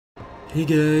Hey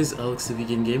guys, Alex the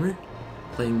Vegan Gamer,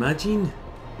 playing Majin,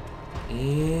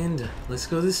 and let's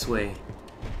go this way.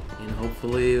 And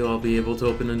hopefully I'll be able to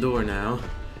open the door now.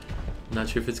 Not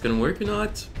sure if it's gonna work or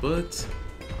not, but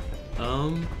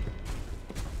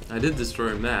I did destroy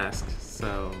a mask,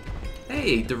 so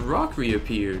hey, the rock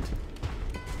reappeared.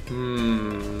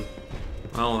 I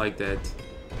don't like that.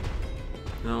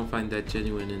 I don't find that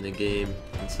genuine in the game.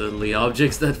 And suddenly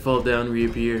objects that fall down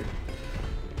reappear.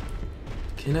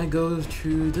 Can I go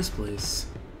through this place?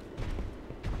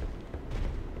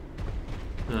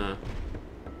 Huh.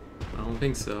 I don't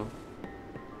think so.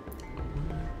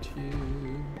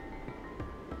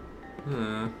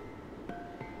 Huh.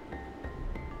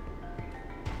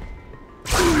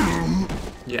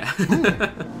 Yeah.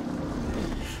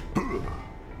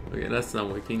 Okay, that's not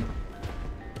working.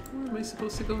 Where am I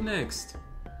supposed to go next?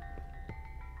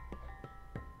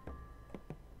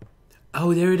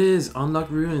 Oh, there it is! Unlock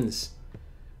ruins.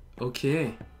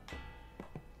 Okay.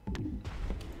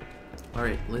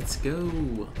 Alright, let's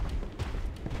go.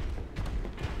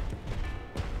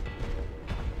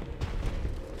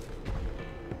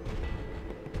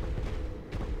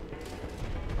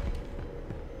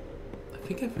 I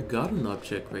think I forgot an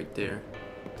object right there.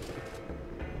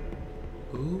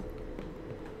 Oh,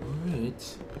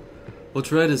 alright. We'll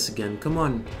try this again. Come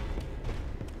on.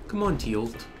 Come on,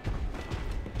 Tealt.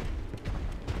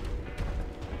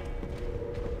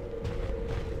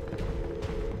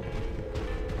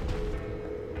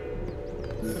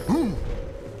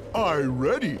 I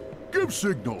ready. Give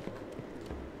signal.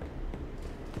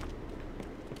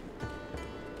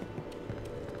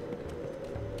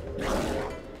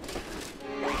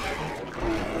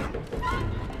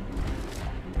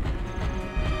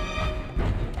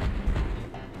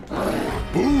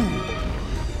 Boom.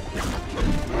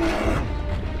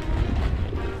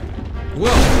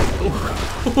 Well,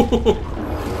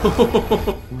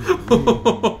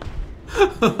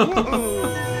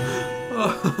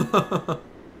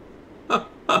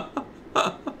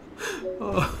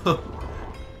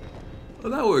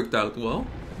 that worked out well.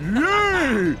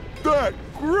 Yay! That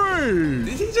great!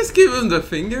 Did he just give him the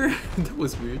finger? That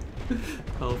was weird. I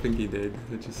don't think he did.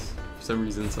 I just, for some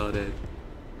reason, saw that.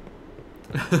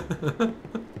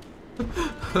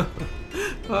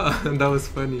 That was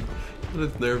funny.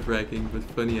 That's nerve-wracking, but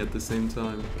funny at the same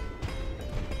time.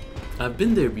 I've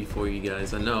been there before, you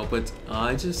guys, I know, but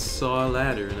I just saw a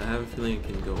ladder and I have a feeling it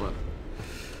can go up.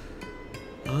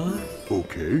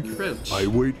 Okay, Crouch. I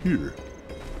wait here.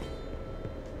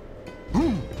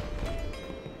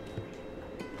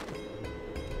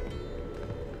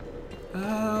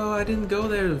 Oh, I didn't go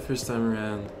there the first time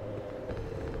around.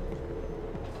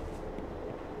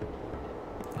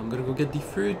 I'm gonna go get the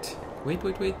fruit. Wait,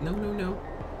 wait, wait. No, no, no.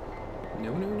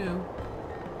 No, no, no.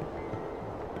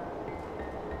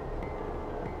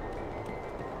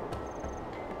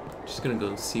 Just gonna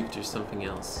go see if there's something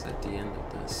else at the end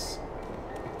of this.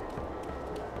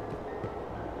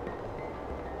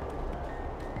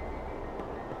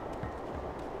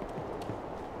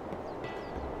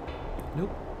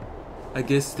 Nope. I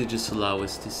guess they just allow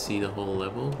us to see the whole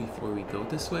level before we go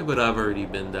this way, but I've already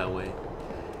been that way.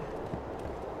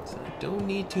 So I don't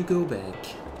need to go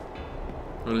back.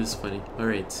 Oh, this is funny.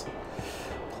 Alright.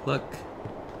 Pluck.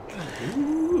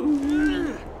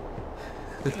 Ooh.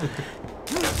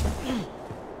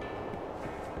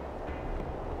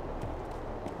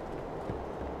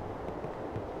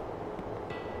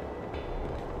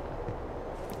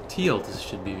 Tealt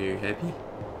should be very happy.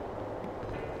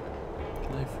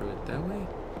 Can I throw it that way?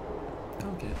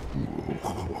 Okay.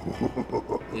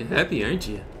 You're happy, aren't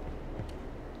you?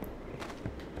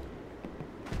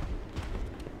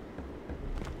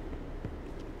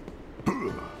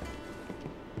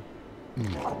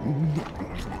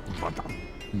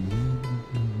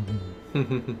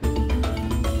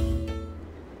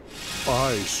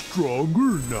 I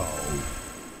stronger now.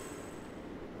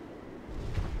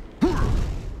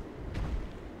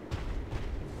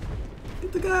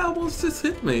 The guy almost just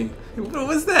hit me. What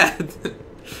was that?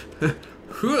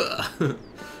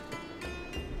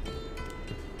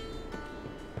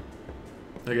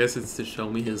 I guess it's to show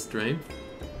me his strength.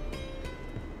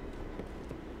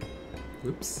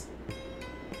 Whoops.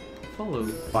 Follow.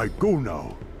 I go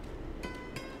now.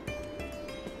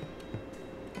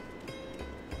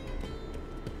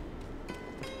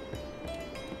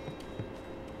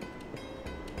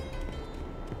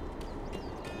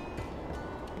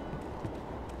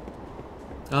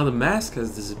 Oh, the mask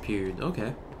has disappeared.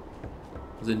 Okay.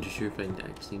 Wasn't sure if I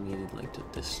actually needed like to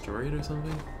destroy it or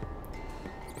something.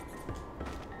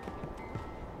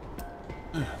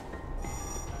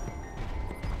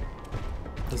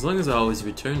 As long as I always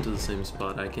return to the same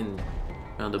spot, I can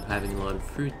end up having a lot of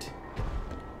fruit.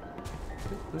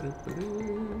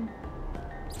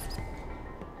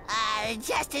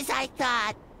 Just as I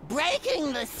thought,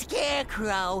 breaking the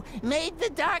scarecrow made the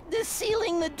darkness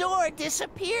sealing the door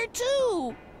disappear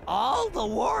too. All the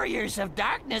warriors of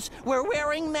darkness were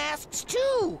wearing masks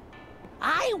too.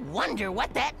 I wonder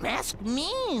what that mask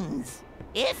means.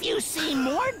 If you see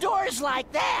more doors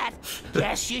like that,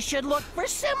 guess you should look for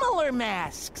similar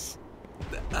masks.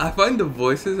 I find the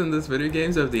voices in this video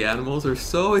games of the animals are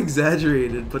so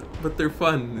exaggerated, but they're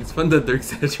fun. It's fun that they're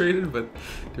exaggerated, but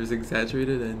there's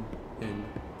exaggerated and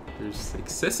there's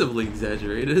excessively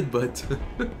exaggerated, but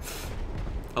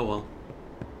oh well.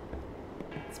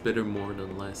 It's better more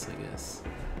than less, I guess.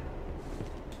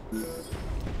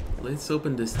 Let's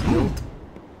open this deal.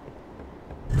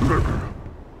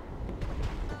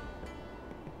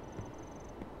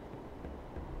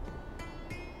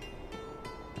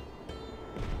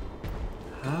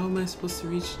 How am I supposed to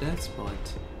reach that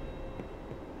spot?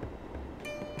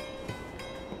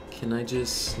 Can I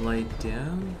just slide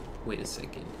down? Wait a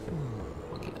second.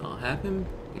 Okay, I'll have him.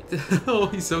 Oh,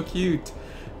 he's so cute.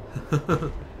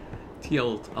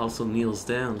 Teal also kneels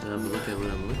down to have a look at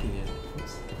what I'm looking at.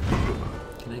 Oops.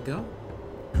 Can I go?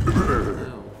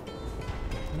 No.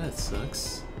 That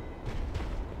sucks.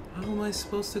 How am I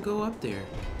supposed to go up there?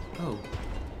 Oh.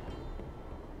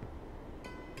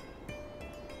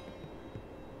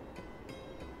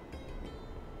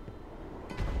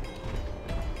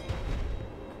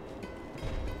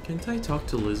 Can't I talk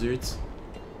to lizards?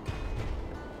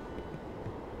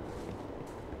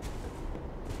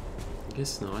 I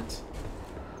guess not.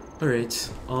 Alright,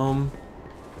 I'll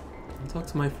talk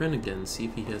to my friend again, see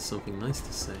if he has something nice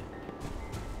to say.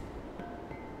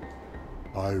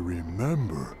 I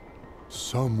remember.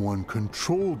 Someone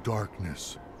controlled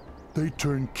darkness. They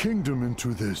turned kingdom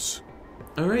into this.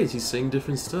 Alright, he's saying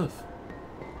different stuff.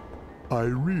 I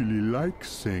really like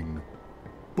sing.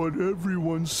 But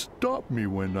everyone stop me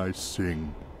when I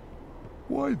sing.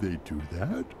 Why they do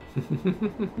that?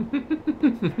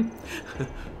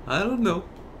 I don't know.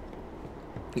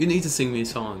 You need to sing me a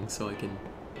song so I can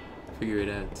figure it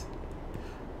out.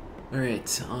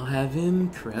 Alright, I'll have him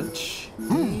crouch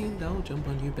and I'll jump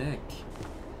on your back.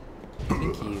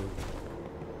 Thank you.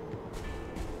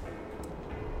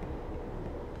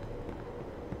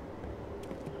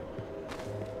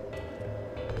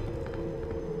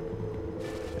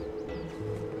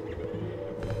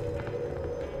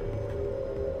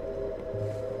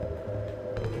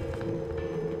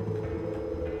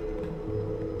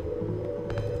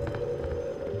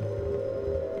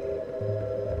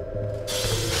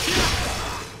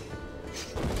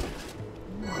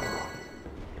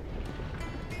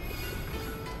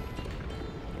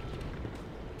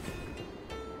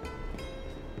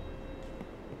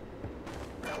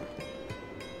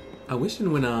 I wish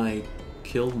when I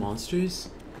killed monsters,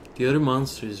 the other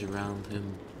monsters around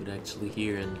him would actually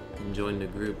hear and join the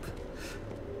group.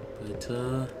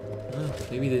 But,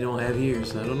 maybe they don't have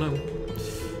ears, I don't know.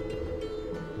 Is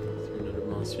there another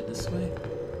monster this way?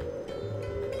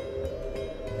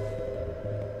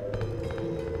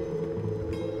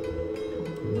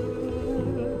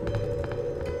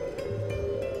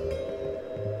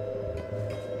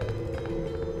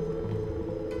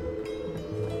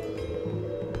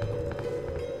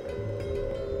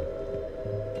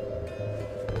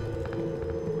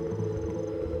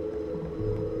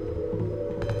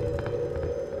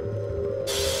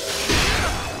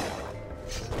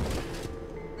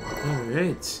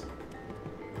 Alright.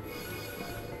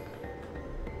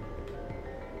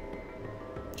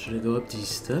 Should I go up these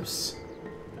steps?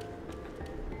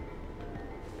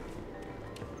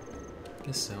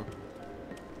 Guess so.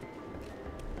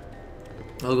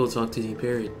 I'll go talk to the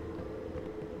parrot.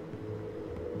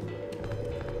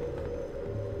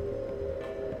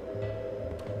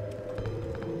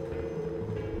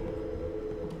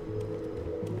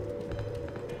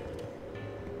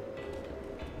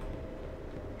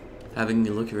 Having me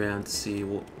look around to see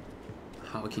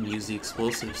how I can use the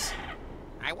explosives.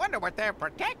 I wonder what they're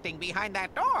protecting behind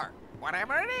that door.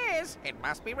 Whatever it is, it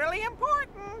must be really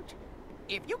important.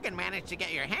 If you can manage to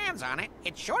get your hands on it,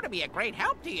 it's sure to be a great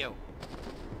help to you.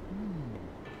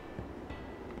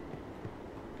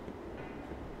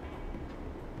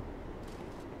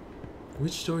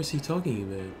 Which door is he talking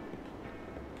about?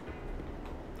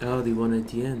 Oh, the one at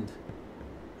the end.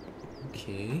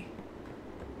 Okay.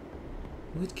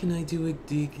 What can I do with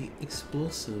the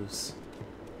explosives?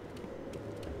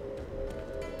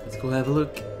 Let's go have a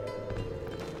look.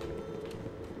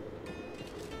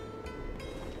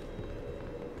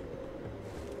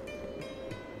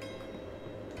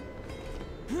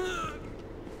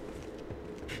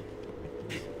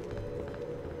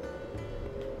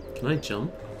 Can I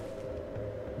jump?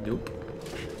 Nope.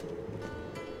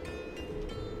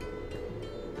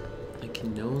 I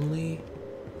can only...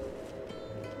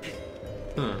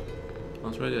 Huh.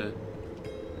 I'll try to...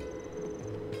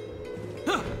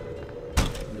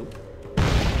 Nope.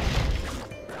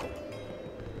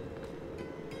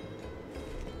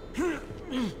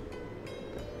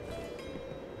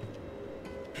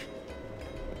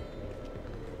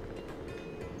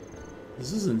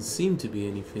 This doesn't seem to be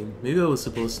anything. Maybe I was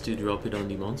supposed to drop it on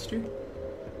the monster?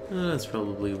 That's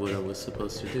probably what I was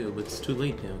supposed to do, but it's too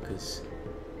late now, because...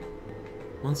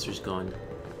 monster's gone.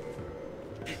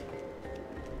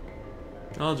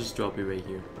 I'll just drop it right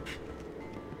here.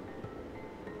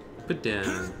 Put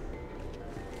down.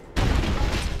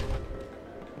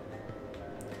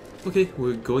 Okay,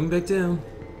 we're going back down.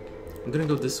 I'm gonna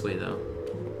go this way, though.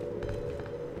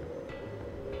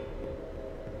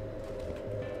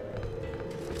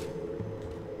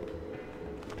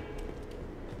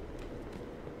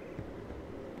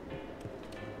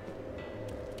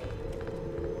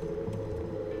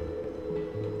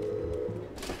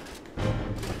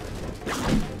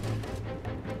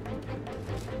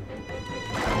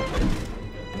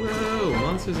 Whoa,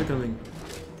 monsters are coming.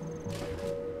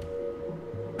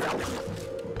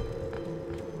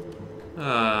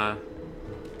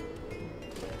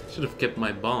 Should have kept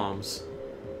my bombs.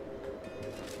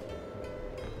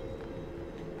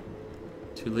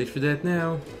 Too late for that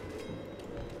now.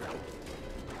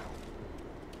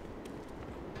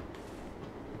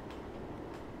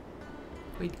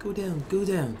 Wait, go down, go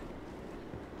down.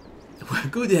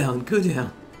 Go down, go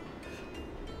down.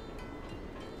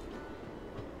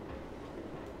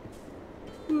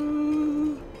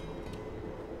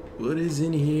 What is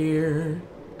in here?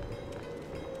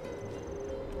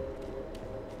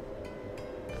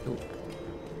 Oh.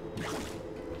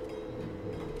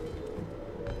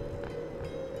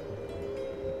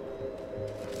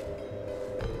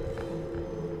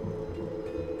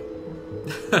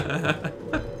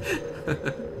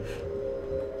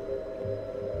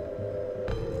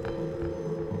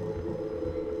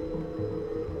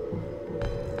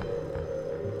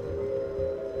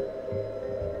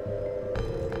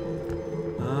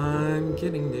 I'm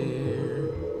getting there.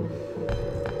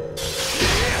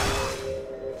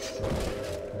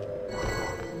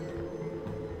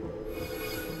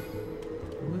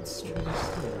 Let's try this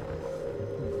thing.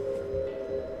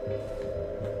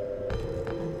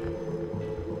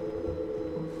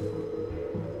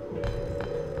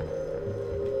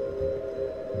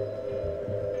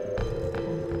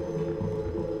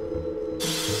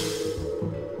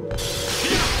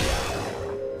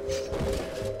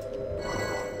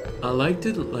 I liked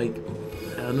it, like,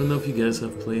 I don't know if you guys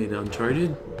have played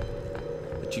Uncharted,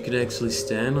 but you could actually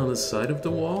stand on the side of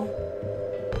the wall.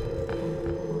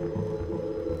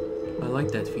 I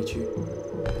like that feature.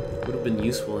 Would have been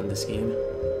useful in this game.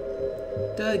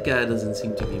 That guy doesn't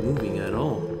seem to be moving at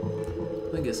all.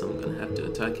 I guess I'm gonna have to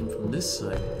attack him from this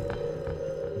side.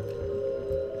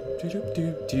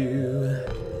 Do-do-do-do.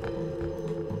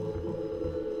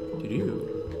 Do-do.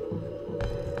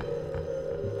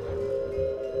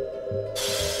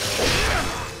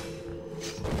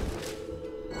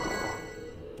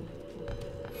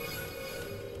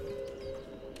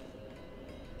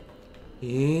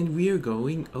 And we are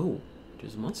going... oh,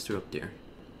 there's a monster up there.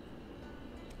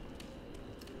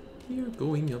 We are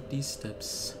going up these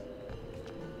steps.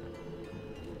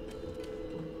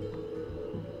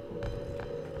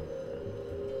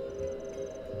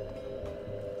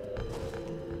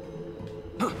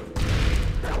 Can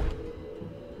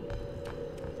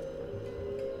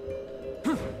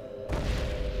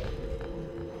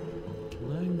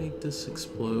I make this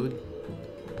explode?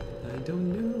 I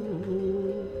don't know.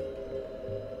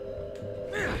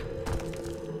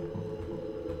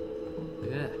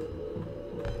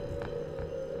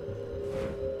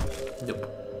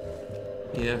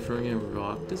 Yeah, throwing a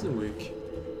rock doesn't work.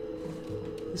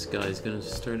 This guy's gonna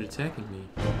start attacking me.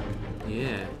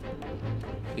 Yeah.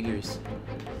 Figures.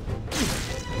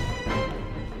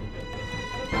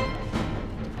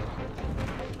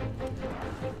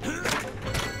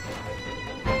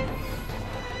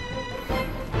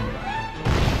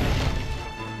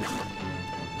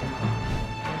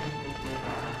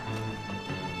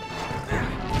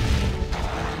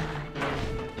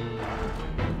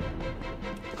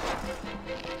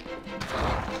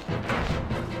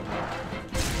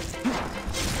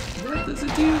 What does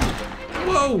it do?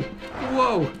 Whoa!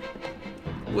 Whoa!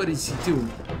 What is he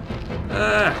doing?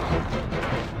 Ah!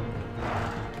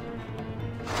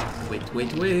 Wait,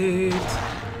 wait, wait!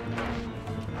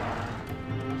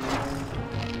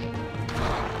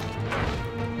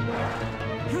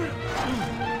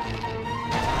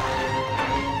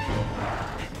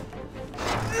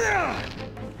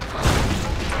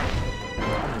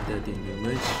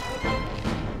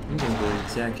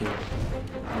 attacking.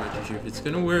 I'm not too sure if it's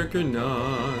gonna work or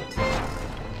not.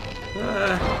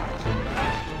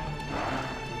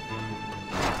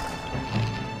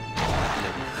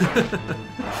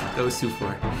 That was too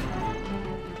far.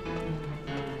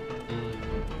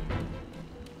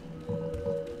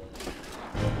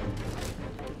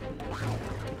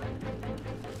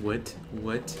 What?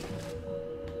 What?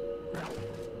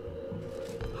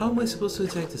 How am I supposed to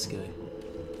attack this guy?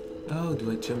 Oh,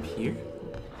 do I jump here?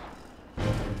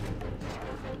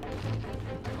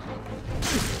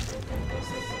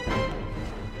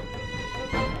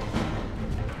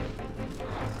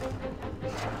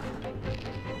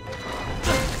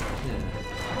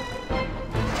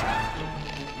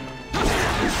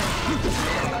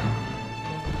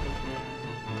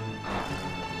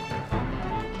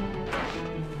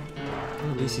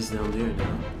 At least he's down there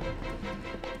now.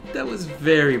 That was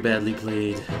very badly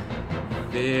played.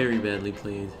 Very badly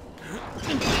played.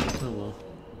 Oh well.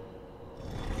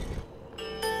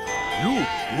 You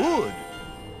would.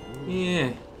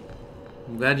 Yeah.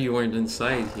 I'm glad you weren't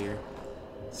inside here.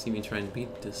 See me try and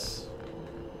beat this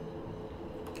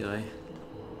guy.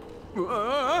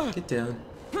 Get down.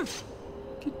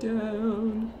 Get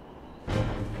down.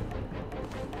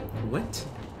 What?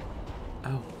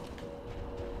 Oh.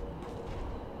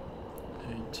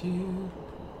 R2.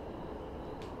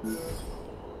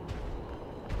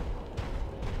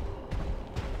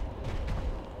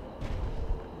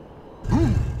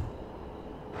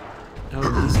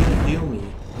 Oh, he's gonna heal me.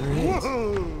 Alright.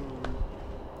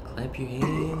 Clap your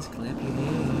hands, clap your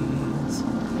hands.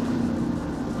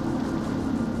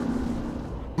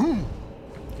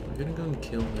 Okay, we're gonna go and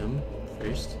kill him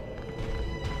first.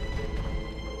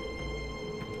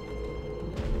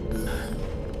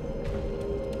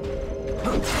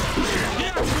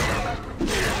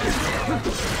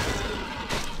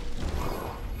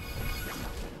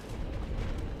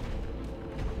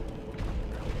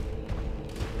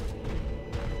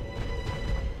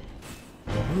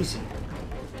 Who is he?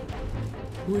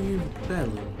 Who are you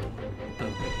battling?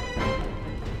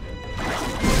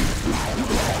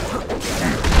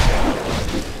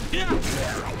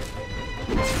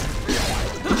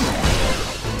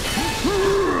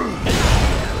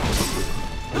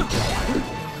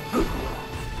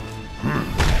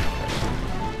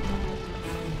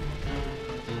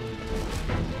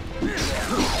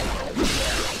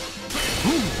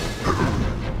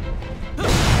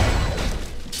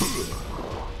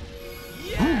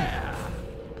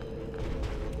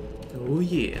 Oh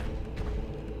yeah.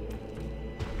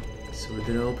 So we're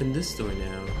gonna open this door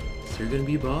now. Is there gonna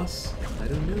be a boss? I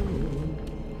don't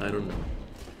know. I don't know.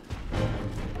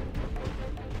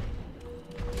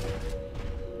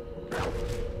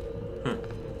 Huh.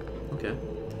 Okay.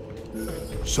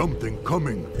 Something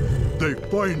coming. They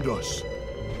find us.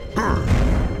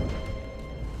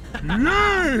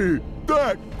 Yay!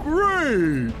 That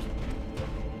great!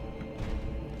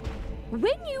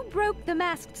 When you broke the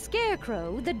masked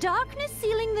scarecrow, the darkness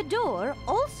sealing the door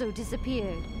also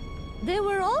disappeared. There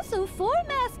were also 4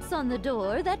 masks on the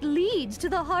door that leads to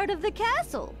the heart of the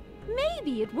castle.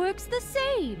 Maybe it works the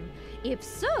same. If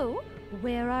so,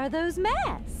 where are those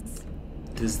masks?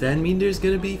 Does that mean there's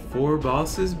gonna be 4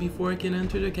 bosses before I can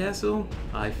enter the castle?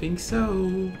 I think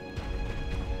so.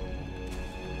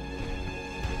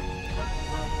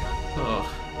 Oh,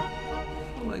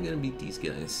 how am I gonna beat these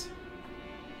guys?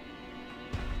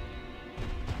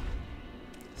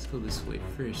 Let's go this way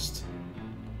first.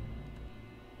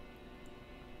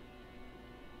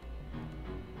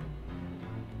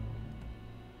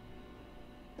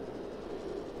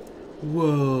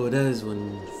 Whoa, that is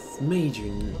one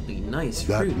majorly nice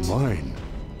fruit. That mine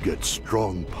gets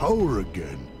strong power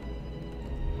again.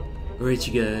 Alright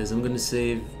you guys, I'm gonna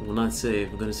save, well not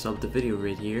save, I'm gonna stop the video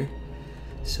right here.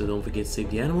 So don't forget to save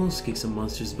the animals, kick some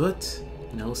monsters' butt,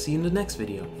 and I will see you in the next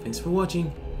video. Thanks for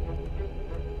watching.